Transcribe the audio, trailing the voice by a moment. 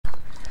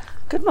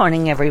Good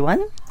morning,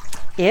 everyone.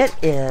 It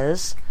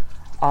is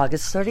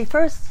August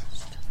 31st,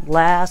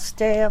 last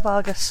day of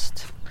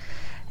August,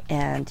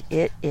 and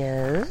it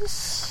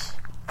is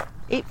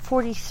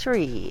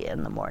 8:43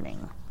 in the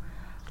morning.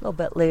 A little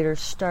bit later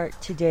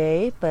start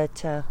today,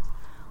 but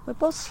we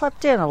both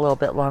slept in a little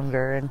bit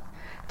longer, and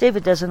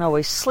David doesn't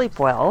always sleep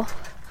well,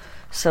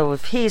 so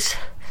if he's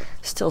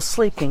still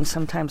sleeping,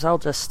 sometimes I'll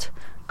just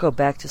go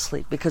back to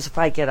sleep, because if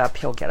I get up,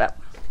 he'll get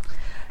up.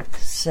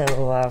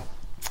 So,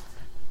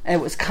 it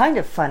was kind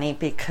of funny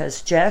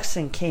because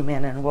Jackson came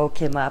in and woke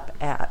him up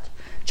at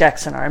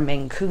Jackson, our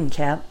Maine Coon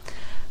cat.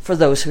 For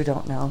those who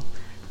don't know,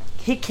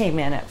 he came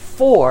in at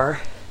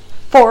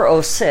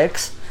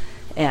 4:06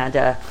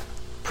 and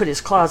put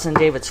his claws in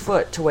David's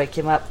foot to wake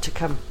him up to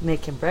come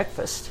make him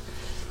breakfast.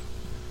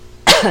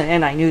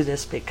 And I knew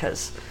this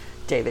because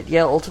David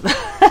yelled.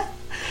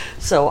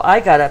 So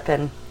I got up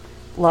and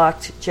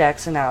locked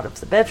Jackson out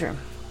of the bedroom.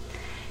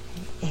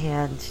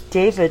 And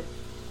David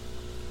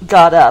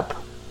got up.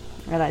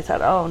 And I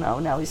thought, oh,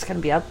 no, he's going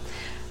to be up.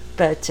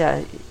 But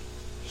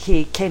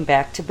he came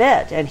back to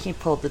bed, and he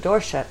pulled the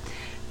door shut.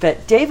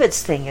 But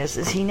David's thing is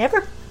he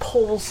never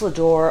pulls the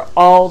door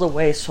all the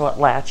way so it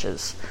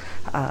latches.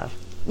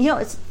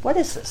 What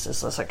is this?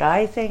 Is this a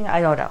guy thing? I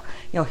don't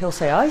know. He'll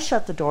say, I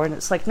shut the door, and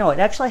it's like, no, it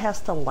actually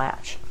has to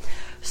latch.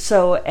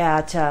 So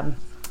at,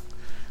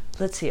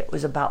 it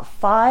was about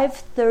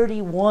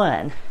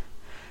 5:31,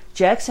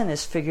 Jackson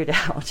has figured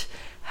out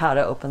how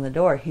to open the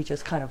door. He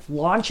just kind of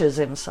launches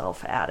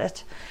himself at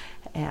it.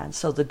 And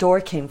so the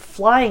door came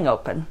flying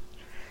open,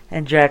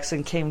 and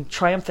Jackson came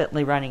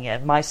triumphantly running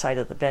in. My side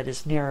of the bed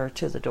is nearer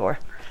to the door.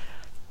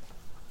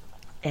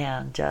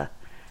 And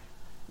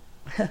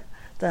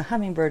the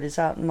hummingbird is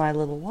out in my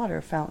little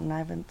water fountain. I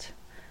haven't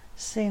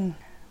seen,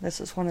 this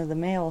is one of the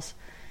males.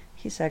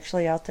 He's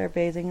actually out there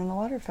bathing in the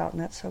water fountain.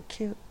 That's so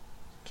cute.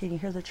 Can you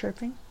hear the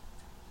chirping?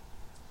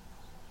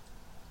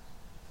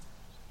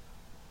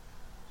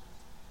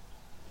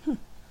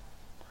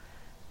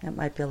 It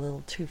might be a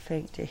little too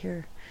faint to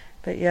hear.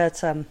 But yeah,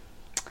 it's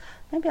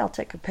maybe I'll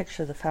take a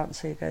picture of the fountain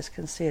so you guys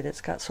can see it.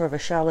 It's got sort of a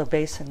shallow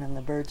basin, and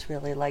the birds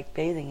really like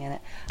bathing in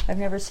it. I've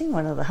never seen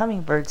one of the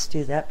hummingbirds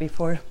do that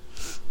before.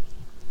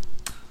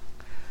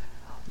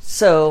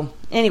 So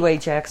anyway,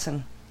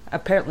 Jackson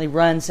apparently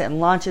runs and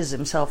launches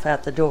himself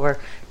at the door,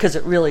 because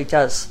it really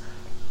does.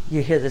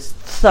 You hear this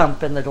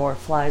thump and the door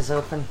flies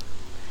open.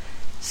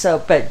 So,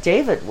 but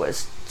David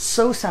was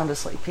so sound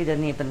asleep he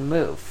didn't even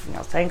move,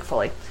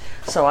 thankfully.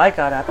 So I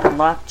got up and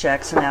locked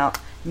Jackson out,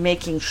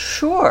 making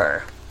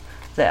sure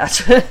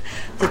that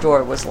the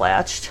door was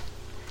latched.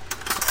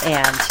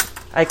 And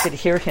I could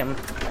hear him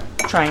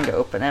trying to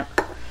open it.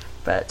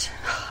 But,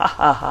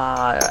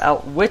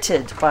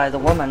 outwitted by the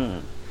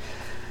woman.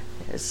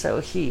 So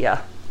he,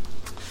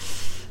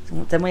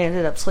 then we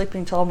ended up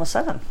sleeping till almost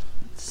 7.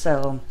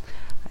 So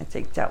I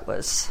think that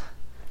was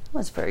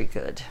very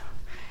good.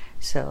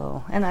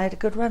 So, and I had a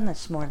good run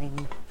this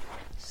morning.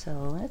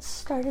 So it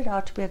started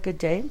out to be a good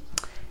day.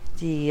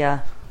 The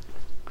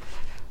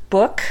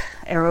book,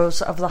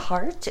 Arrows of the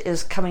Heart,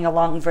 is coming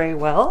along very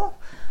well.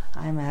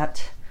 I'm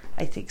at,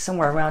 I think,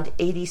 somewhere around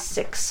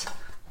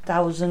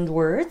 86,000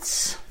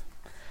 words.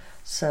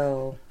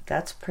 So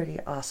that's pretty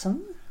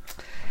awesome.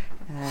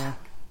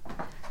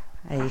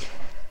 I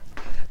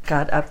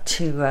got up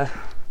to the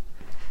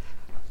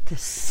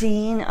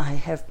scene I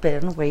have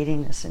been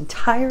waiting this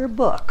entire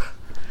book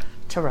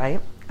to write.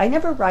 I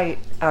never write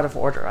out of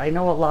order. I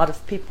know a lot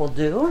of people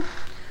do.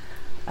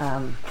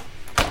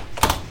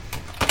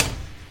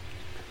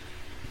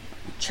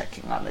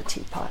 Checking on the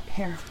teapot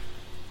here.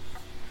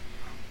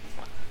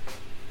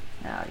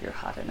 Now you're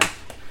hot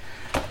enough.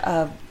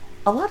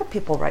 A lot of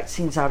people write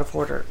scenes out of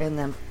order and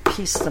then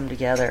piece them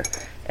together,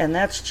 and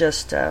that's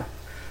just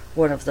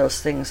one of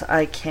those things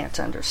I can't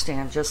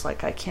understand, just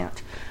like I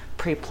can't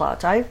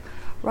pre-plot. I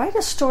write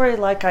a story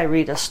like I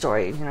read a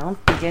story,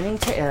 beginning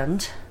to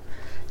end,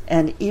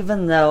 and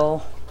even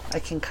though I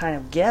can kind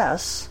of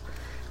guess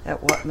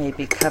at what may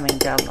be coming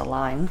down the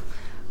line,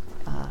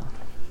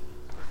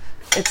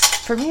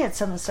 for me, it's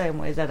in the same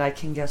way that I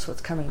can guess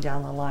what's coming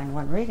down the line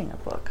when reading a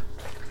book.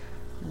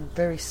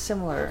 Very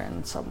similar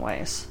in some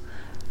ways.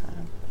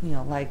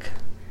 Like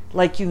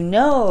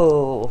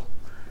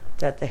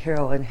that the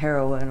hero and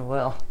heroine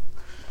will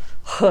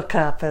hook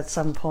up at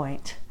some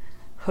point.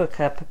 Hook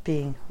up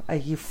being a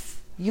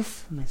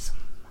euphemism.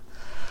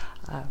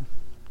 I'm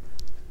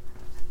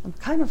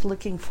kind of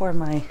looking for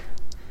my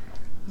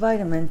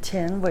vitamin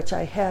tin, which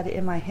I had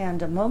in my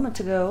hand a moment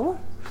ago.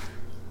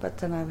 But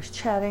then I was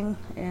chatting,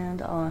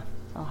 and I'll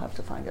have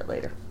to find it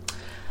later.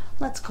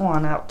 Let's go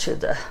on out to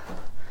the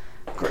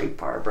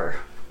Grape Arbor.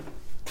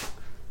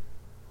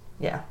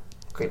 Yeah,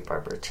 Grape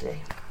Arbor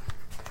today.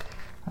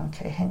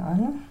 Okay, hang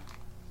on.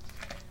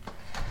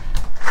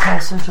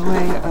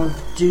 Passageway of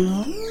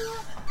Doom.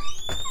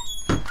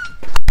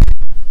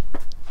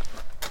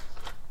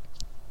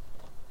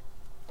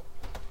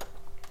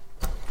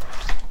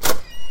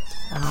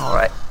 All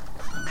right.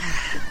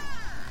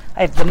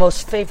 I have the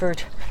most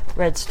favored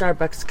red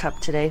Starbucks cup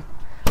today.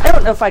 I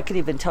don't know if I could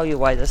even tell you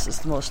why this is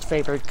the most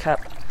favored cup.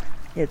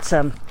 It's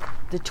the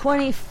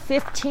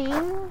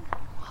 2015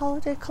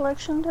 holiday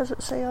collection. Does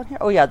it say on here?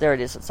 Oh yeah, there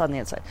it is. It's on the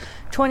inside.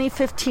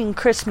 2015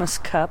 Christmas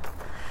cup.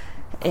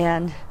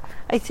 And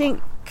I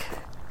think,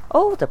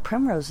 oh, the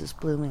primrose is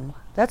blooming.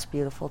 That's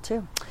beautiful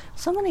too.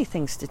 So many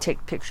things to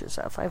take pictures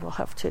of. I will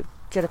have to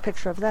get a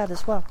picture of that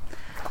as well.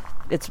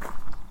 It's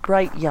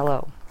bright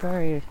yellow.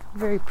 Very,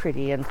 very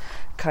pretty and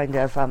kind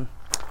of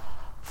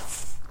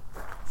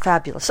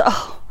fabulous.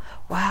 Oh,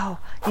 wow.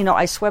 You know,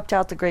 I swept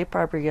out the grape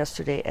arbor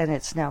yesterday, and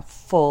it's now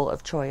full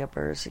of cholla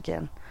burrs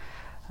again.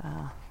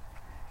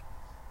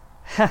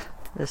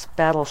 This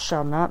battle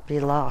shall not be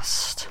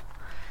lost.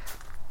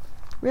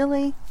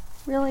 Really?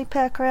 Really,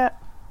 pack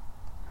rat?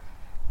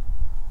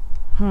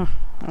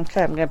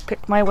 Okay, I'm going to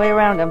pick my way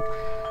around him.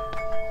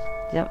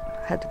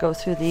 Yep, had to go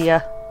through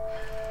the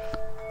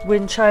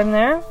wind chime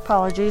there.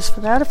 Apologies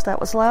for that if that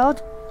was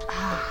loud.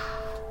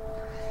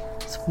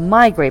 It's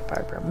my grape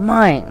arbor.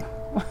 Mine.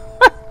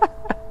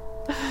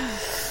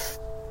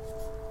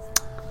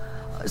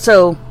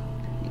 So,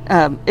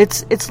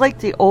 it's like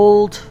the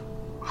old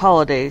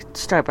holiday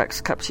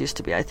Starbucks cups used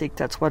to be. I think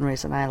that's one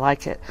reason I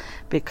like it,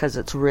 because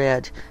it's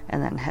red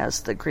and then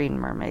has the green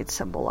mermaid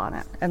symbol on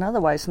it. And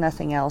otherwise,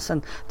 nothing else.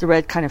 And the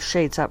red kind of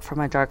shades up from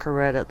a darker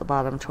red at the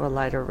bottom to a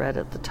lighter red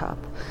at the top.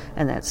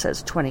 And then it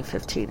says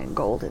 2015 in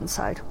gold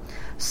inside.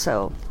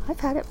 So,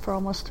 I've had it for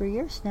almost 3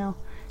 years now.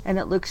 And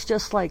it looks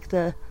just like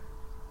the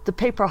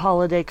paper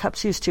holiday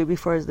cups used to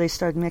before they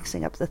started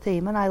mixing up the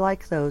theme. And I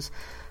like those.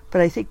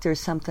 But I think there's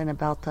something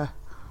about the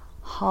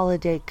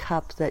holiday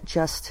cup that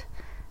just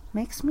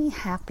makes me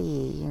happy,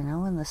 you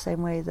know, in the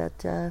same way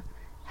that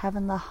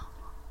having the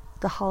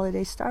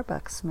holiday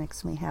Starbucks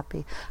makes me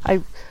happy.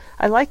 I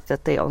like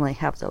that they only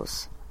have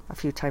those a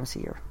few times a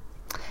year.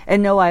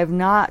 And no, I have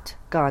not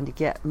gone to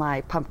get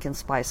my pumpkin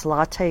spice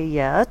latte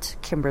yet,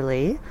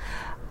 Kimberly,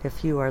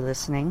 if you are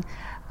listening.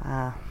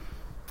 I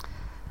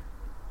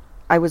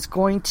was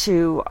going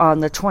to on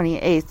the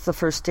 28th, the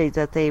first day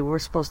that they were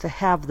supposed to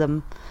have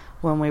them,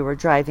 when we were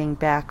driving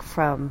back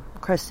from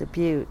Crested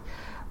Butte.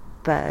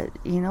 But,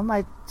 you know,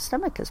 my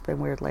stomach has been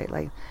weird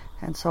lately.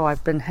 And so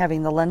I've been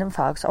having the London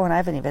Fogs. Oh, and I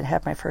haven't even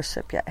had my first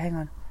sip yet.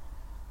 Hang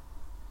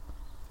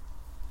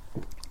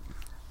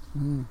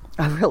on.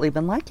 I've really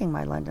been liking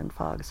my London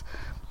Fogs.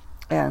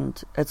 And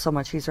it's so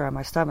much easier on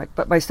my stomach.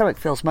 But my stomach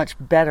feels much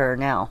better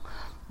now.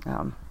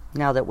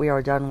 Now that we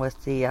are done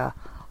with the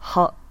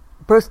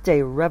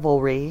birthday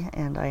revelry.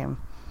 And I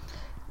am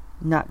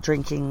not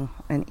drinking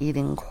and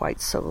eating quite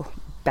so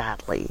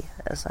badly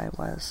as I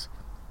was.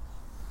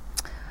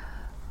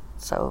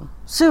 So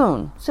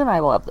soon I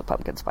will have the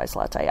pumpkin spice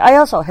latte. I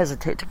also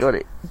hesitate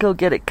to go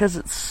get it because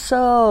it's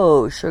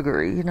so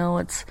sugary. You know,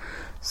 it's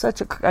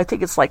such I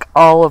think it's like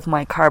all of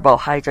my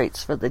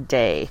carbohydrates for the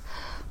day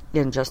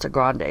in just a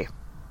grande.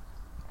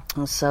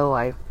 And so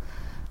I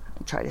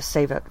try to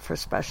save it for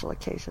special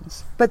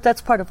occasions. But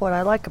that's part of what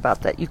I like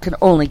about that. You can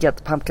only get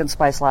the pumpkin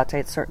spice latte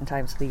at certain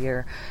times of the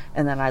year.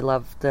 And then I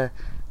love the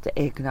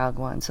eggnog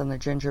ones and the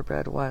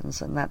gingerbread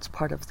ones. And that's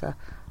part of the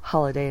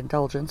holiday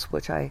indulgence,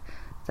 which I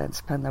then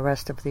spend the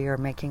rest of the year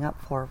making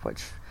up for,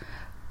 which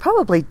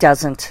probably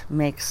doesn't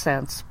make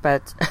sense,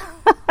 but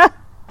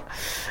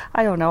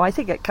I don't know. I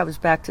think it comes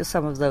back to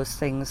some of those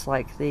things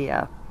like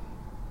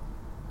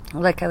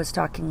like I was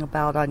talking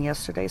about on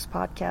yesterday's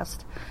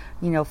podcast,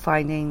 you know,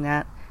 finding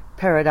that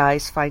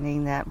paradise,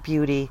 finding that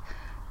beauty,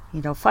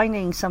 you know,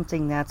 finding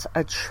something that's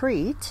a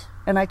treat.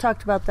 And I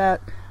talked about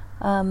that,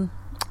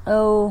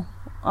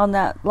 on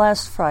that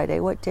last Friday.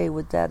 What day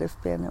would that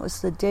have been? It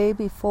was the day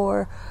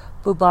before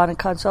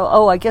Bhubanicon.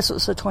 So, I guess it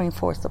was the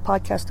 24th, the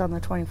podcast on the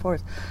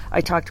 24th.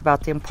 I talked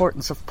about the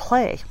importance of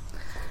play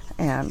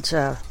and,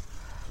 you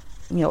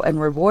know,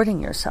 and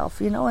rewarding yourself,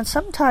 you know, and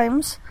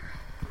sometimes,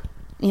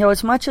 you know,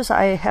 as much as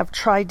I have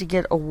tried to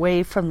get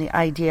away from the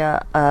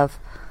idea of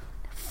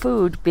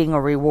food being a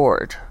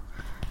reward,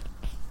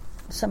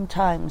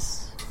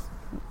 sometimes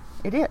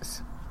it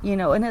is, you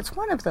know, and it's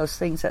one of those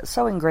things that's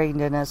so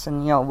ingrained in us.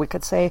 And, you know, we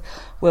could say,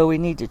 well, we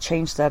need to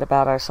change that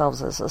about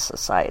ourselves as a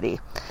society,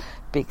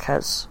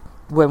 because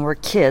when we're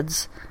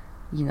kids,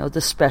 you know,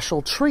 the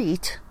special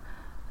treat,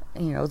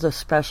 you know, the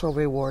special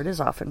reward is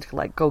often to,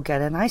 like, go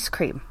get an ice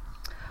cream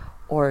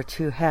or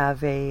to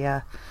have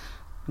a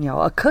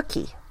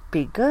cookie.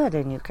 Be good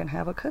and you can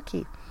have a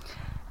cookie.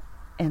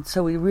 And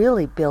so we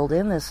really build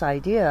in this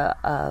idea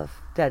of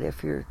that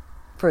if you're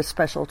for a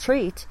special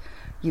treat,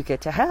 you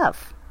get to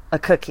have a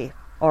cookie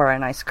or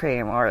an ice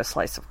cream or a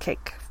slice of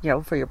cake, you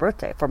know, for your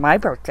birthday. For my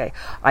birthday,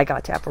 I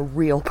got to have a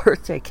real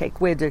birthday cake.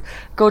 We had to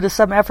go to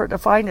some effort to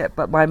find it,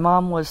 but my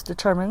mom was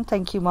determined.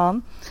 Thank you,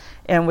 Mom.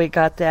 And we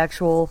got the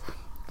actual,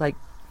 like,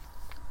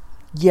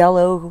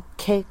 yellow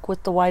cake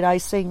with the white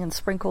icing and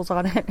sprinkles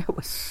on it. It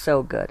was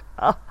so good.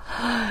 Oh.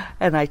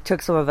 And I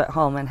took some of it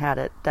home and had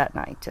it that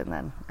night. And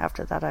then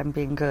after that, I'm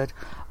being good.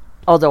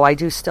 Although I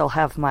do still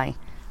have my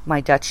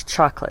Dutch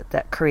chocolate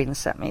that Corinne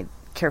sent me,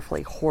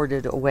 carefully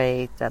hoarded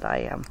away, that I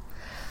am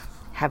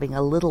having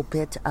a little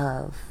bit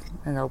of,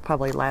 and it'll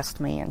probably last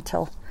me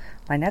until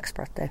my next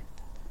birthday.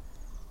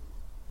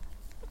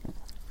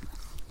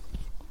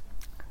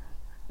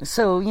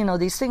 So,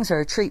 these things are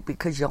a treat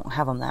because you don't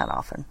have them that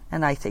often.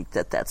 And I think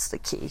that that's the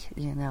key.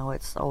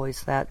 It's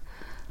always that,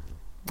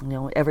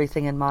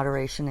 everything in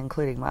moderation,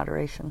 including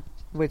moderation,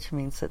 which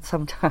means that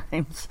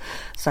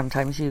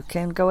sometimes you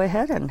can go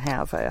ahead and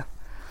have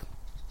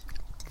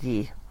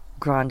the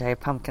grande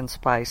pumpkin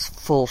spice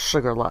full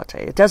sugar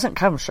latte. It doesn't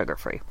come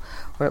sugar-free,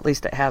 or at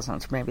least it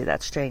hasn't. Maybe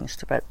that's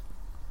changed, but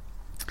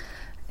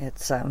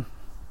it's,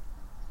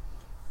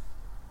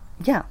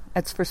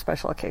 it's for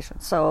special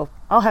occasions. So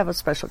I'll have a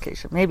special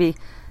occasion. Maybe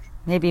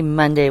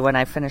Monday when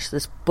I finish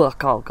this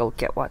book, I'll go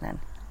get one and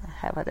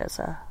have it as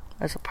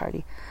a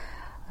party.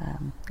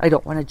 I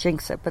don't want to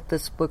jinx it, but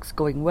this book's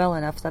going well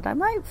enough that I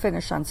might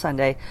finish on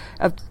Sunday.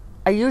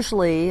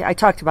 I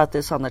talked about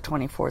this on the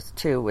 24th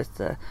too with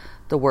the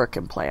work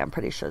and play. I'm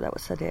pretty sure that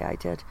was the day I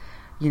did.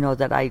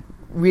 That I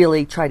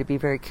really try to be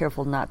very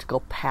careful not to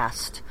go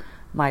past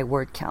my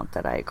word count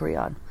that I agree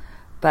on.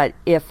 But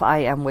if I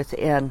am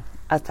within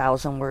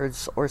 1,000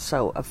 words or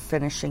so of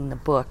finishing the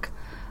book,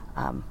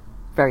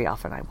 very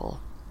often I will.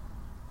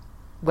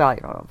 Well, I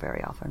don't know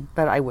very often,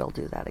 but I will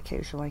do that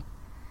occasionally.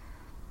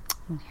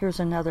 And here's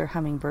another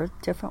hummingbird,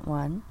 different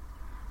one.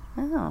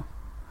 Oh,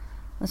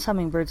 this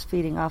hummingbird's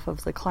feeding off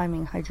of the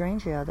climbing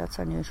hydrangea. That's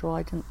unusual.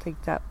 I didn't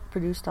think that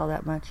produced all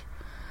that much.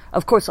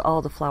 Of course,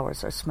 all the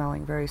flowers are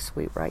smelling very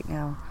sweet right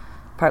now,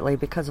 partly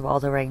because of all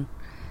the rain.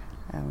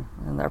 And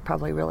they're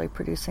probably really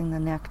producing the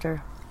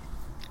nectar.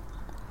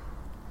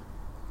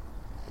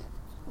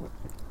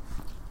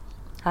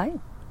 Hi.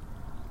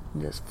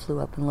 Just flew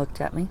up and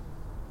looked at me.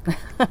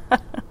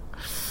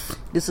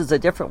 This is a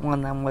different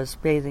one than was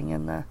bathing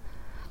in the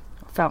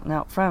fountain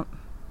out front.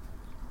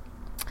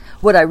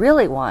 What I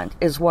really want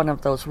is one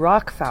of those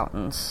rock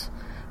fountains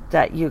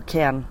that you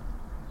can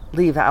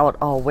leave out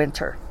all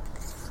winter.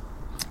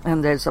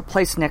 And there's a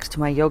place next to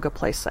my yoga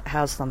place that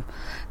has them.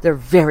 They're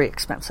very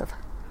expensive.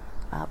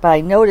 But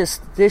I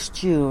noticed this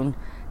June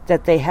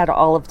that they had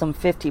all of them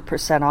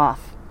 50%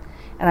 off.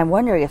 And I'm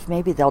wondering if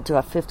maybe they'll do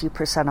a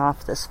 50%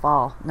 off this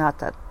fall. Not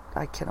that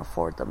I can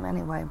afford them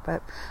anyway,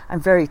 but I'm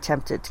very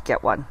tempted to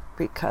get one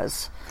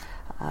because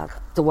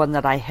the one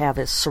that I have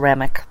is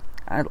ceramic.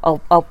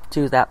 I'll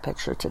do that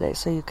picture today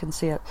so you can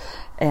see it.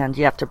 And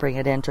you have to bring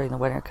it in during the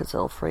winter because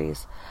it'll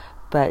freeze.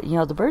 But,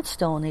 the birds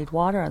still need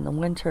water in the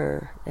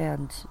winter,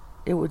 and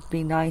it would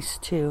be nice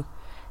to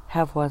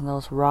have one of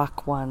those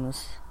rock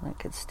ones that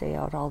could stay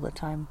out all the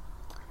time.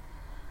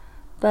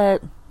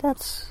 But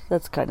that's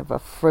kind of a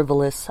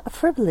frivolous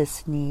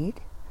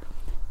need.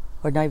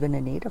 Or not even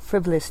a need, a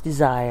frivolous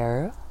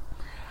desire.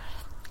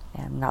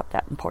 And not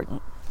that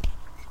important.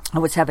 I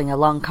was having a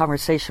long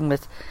conversation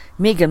with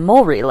Megan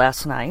Mulry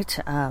last night.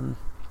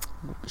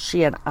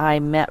 She and I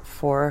met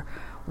for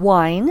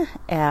wine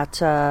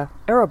at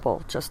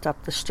Arable, just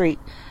up the street,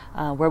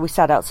 where we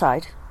sat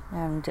outside.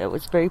 And it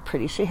was very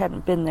pretty. She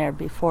hadn't been there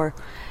before.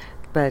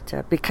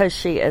 But because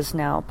she is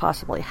now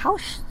possibly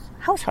house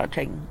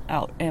hunting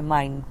out in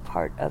my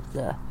part of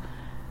the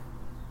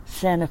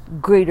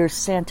greater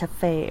Santa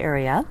Fe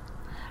area,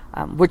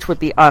 which would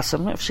be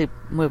awesome if she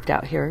moved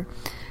out here.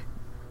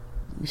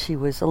 She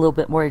was a little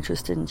bit more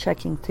interested in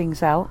checking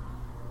things out.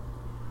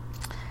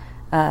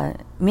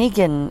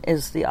 Megan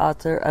is the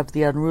author of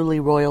the Unruly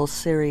Royal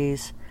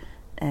series,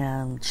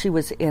 and she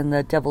was in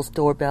the Devil's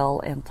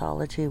Doorbell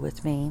anthology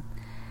with me.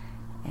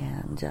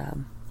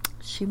 And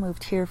she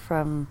moved here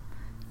from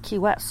Key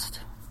West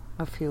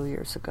a few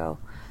years ago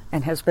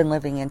and has been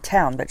living in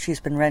town, but she's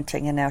been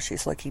renting, and now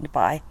she's looking to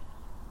buy.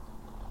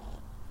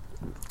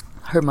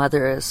 Her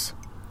mother has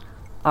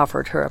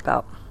offered her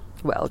a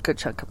good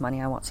chunk of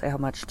money, I won't say how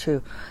much,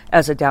 too,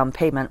 as a down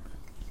payment.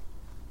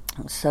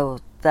 So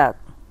that,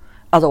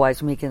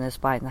 otherwise Megan is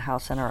buying the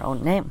house in her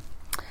own name,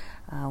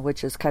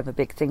 which is kind of a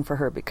big thing for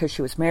her because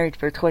she was married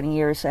for 20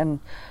 years,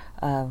 and,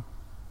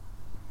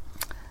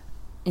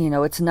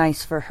 it's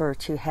nice for her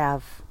to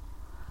have,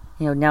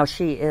 now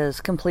she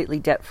is completely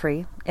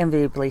debt-free,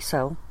 enviably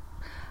so.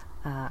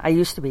 I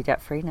used to be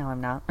debt-free, now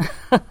I'm not.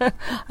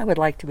 I would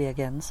like to be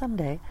again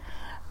someday.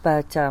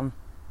 But,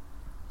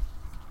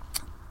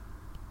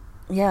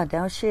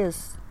 now she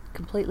is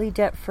completely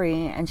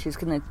debt-free, and she's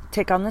going to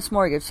take on this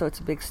mortgage, so it's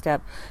a big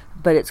step,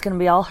 but it's going to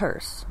be all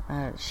hers.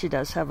 She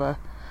does have a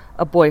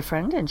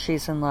boyfriend, and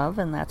she's in love,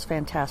 and that's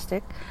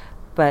fantastic,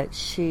 but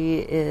she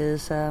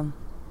is,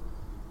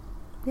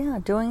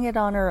 doing it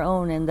on her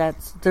own, and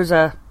there's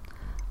a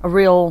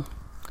real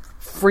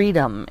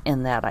freedom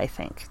in that, I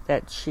think,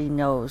 that she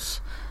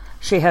knows.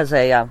 She has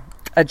a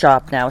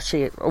job now.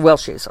 She's,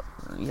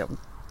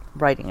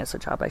 writing is a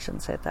job, I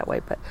shouldn't say it that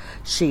way, but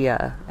she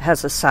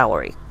has a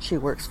salary. She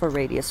works for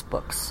Radius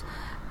Books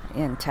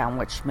in town,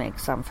 which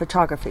makes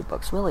photography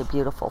books, really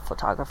beautiful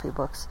photography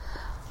books.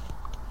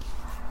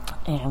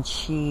 And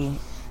she,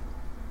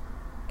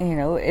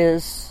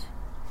 is,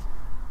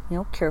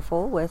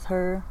 careful with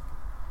her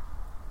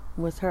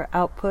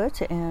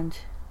output, and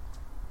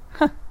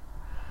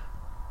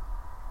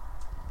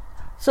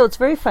so it's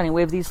very funny.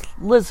 We have these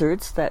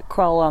lizards that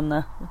crawl on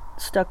the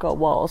stucco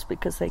walls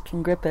because they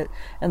can grip it.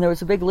 And there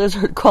was a big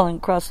lizard crawling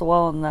across the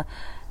wall, and the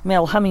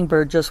male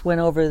hummingbird just went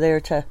over there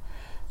to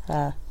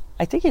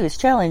I think he was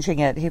challenging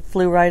it. He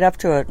flew right up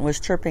to it and was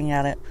chirping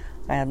at it.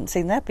 I hadn't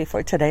seen that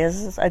before. Today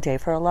is a day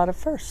for a lot of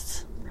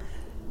firsts.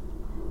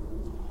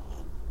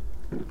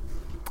 I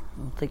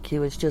think he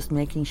was just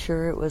making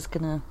sure it was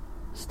going to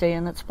stay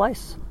in its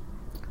place.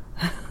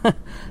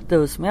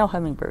 Those male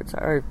hummingbirds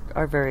are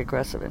very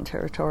aggressive and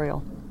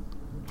territorial.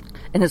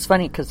 And it's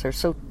funny because they're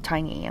so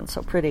tiny and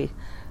so pretty,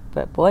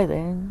 but boy,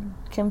 they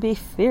can be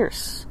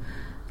fierce.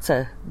 It's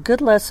a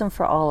good lesson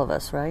for all of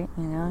us, right?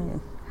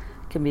 You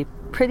can be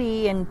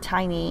pretty and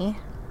tiny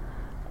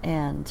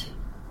and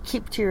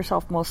keep to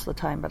yourself most of the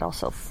time, but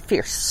also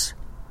fierce.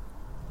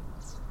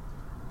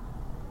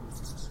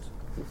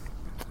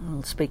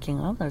 And speaking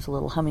of, there's a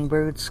little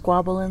hummingbird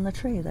squabble in the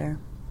tree there.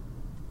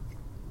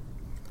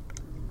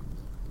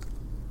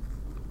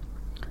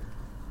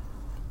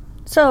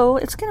 So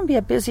it's going to be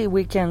a busy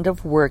weekend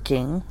of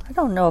working. I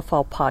don't know if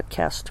I'll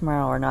podcast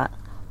tomorrow or not.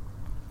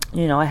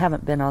 I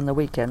haven't been on the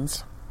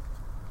weekends.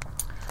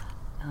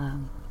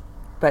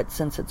 But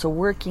since it's a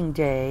working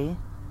day,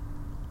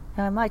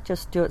 I might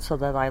just do it so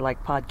that I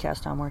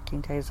podcast on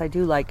working days. I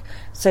do like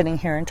sitting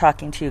here and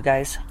talking to you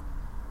guys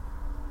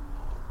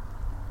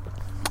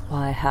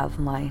while I have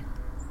my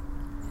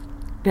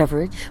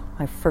beverage,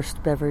 my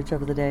first beverage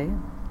of the day,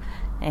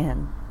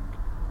 and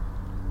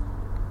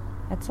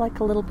it's like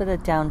a little bit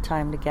of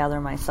downtime to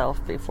gather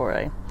myself before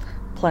I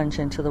plunge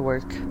into the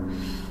work.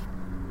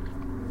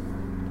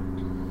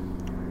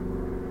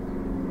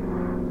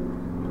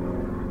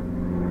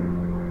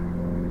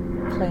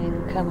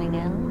 Plane coming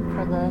in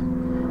for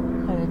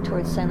headed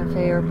towards Santa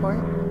Fe Airport.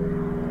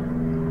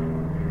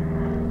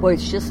 Boy,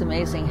 it's just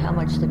amazing how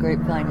much the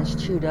grapevine is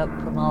chewed up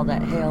from all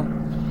that hail.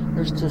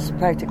 There's just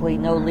practically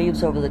no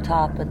leaves over the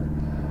top,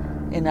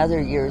 and in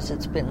other years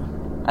it's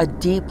been a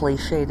deeply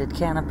shaded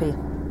canopy.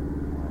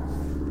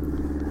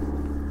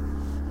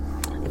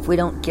 If we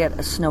don't get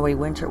a snowy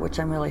winter, which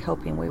I'm really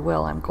hoping we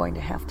will, I'm going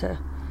to have to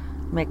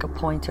make a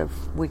point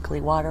of weekly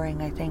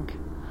watering, I think.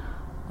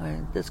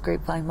 Or this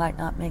grapevine might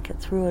not make it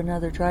through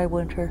another dry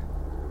winter.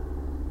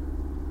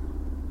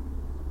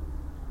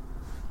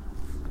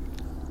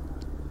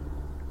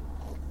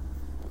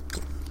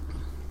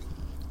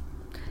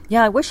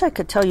 Yeah, I wish I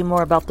could tell you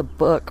more about the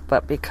book,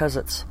 but because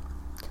it's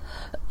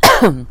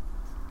the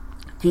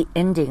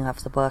ending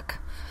of the book,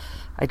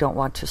 I don't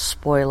want to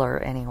spoiler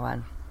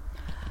anyone.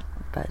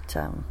 But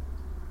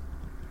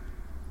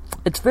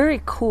it's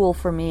very cool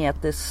for me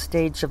at this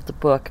stage of the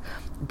book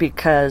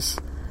because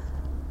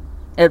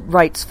it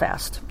writes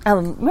fast.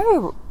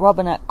 Remember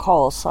Robinette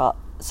Call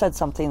said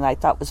something that I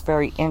thought was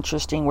very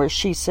interesting, where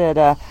she said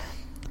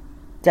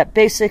that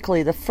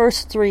basically the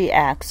first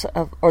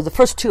the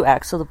first 2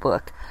 acts of the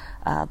book,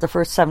 the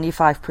first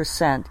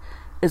 75%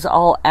 is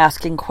all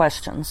asking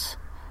questions,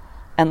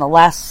 and the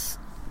last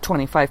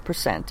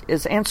 25%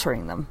 is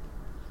answering them.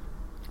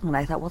 And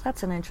I thought, well,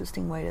 that's an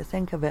interesting way to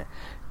think of it,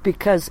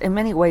 because in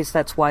many ways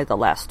that's why the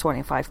last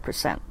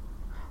 25%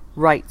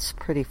 writes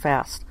pretty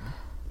fast.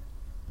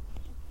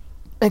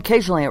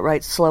 Occasionally it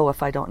writes slow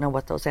if I don't know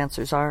what those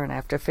answers are and I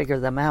have to figure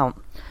them out.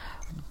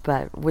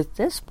 But with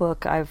this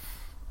book, I've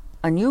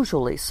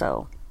unusually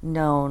so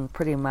known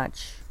pretty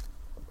much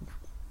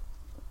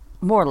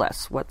more or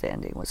less what the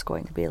ending was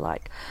going to be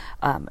like.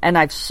 And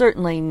I've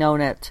certainly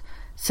known it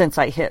since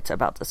I hit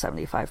about the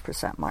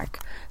 75% mark.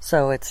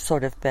 So it's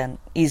sort of been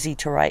easy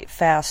to write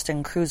fast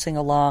and cruising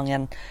along.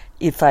 And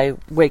if I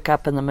wake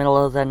up in the middle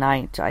of the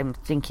night, I'm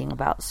thinking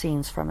about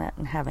scenes from it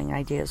and having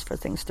ideas for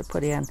things to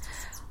put in.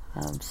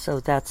 So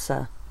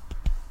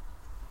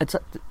it's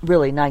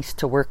really nice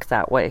to work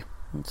that way.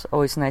 It's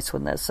always nice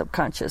when the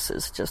subconscious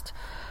is just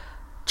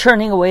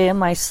churning away in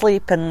my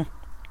sleep and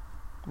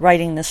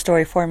writing the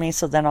story for me,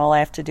 so then all I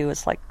have to do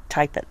is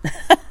type it.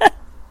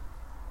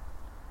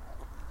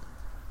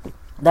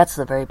 That's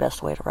the very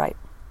best way to write,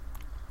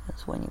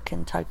 is when you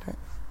can type it.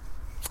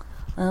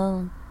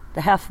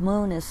 The half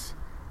moon is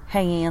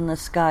hanging in the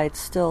sky. It's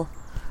still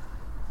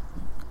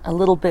a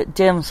little bit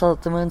dim so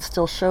that the moon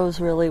still shows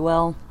really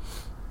well.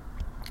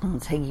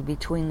 It's hanging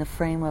between the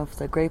frame of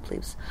the grape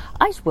leaves.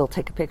 I will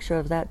take a picture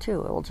of that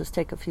too. It will just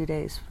take a few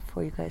days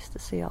for you guys to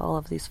see all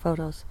of these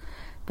photos.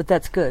 But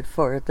that's good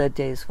for the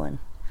days when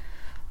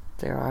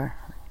there are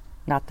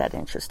not that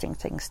interesting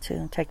things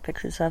to take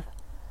pictures of.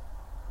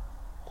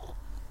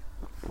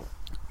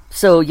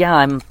 So yeah,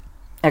 I'm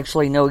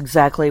actually know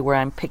exactly where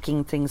I'm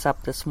picking things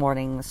up this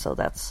morning, so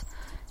that's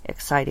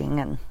exciting,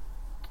 and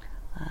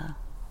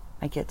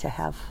I get to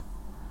have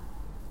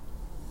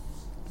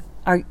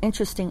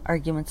interesting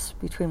arguments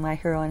between my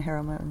hero and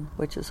heroine,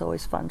 which is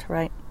always fun to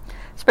write.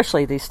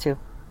 Especially these two.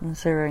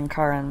 Sarah and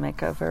Karen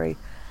make a very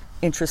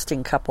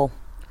interesting couple.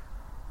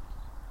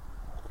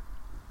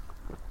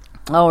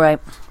 All right,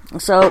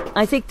 so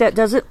I think that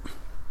does it.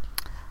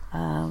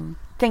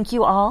 Thank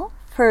you all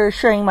for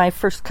sharing my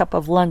first cup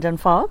of London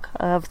fog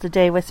of the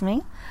day with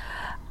me.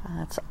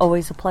 It's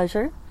always a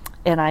pleasure,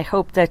 and I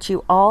hope that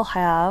you all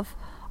have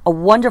a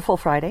wonderful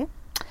Friday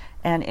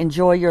and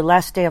enjoy your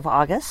last day of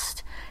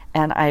August,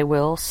 and I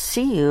will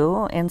see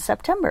you in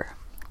September.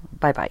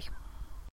 Bye-bye.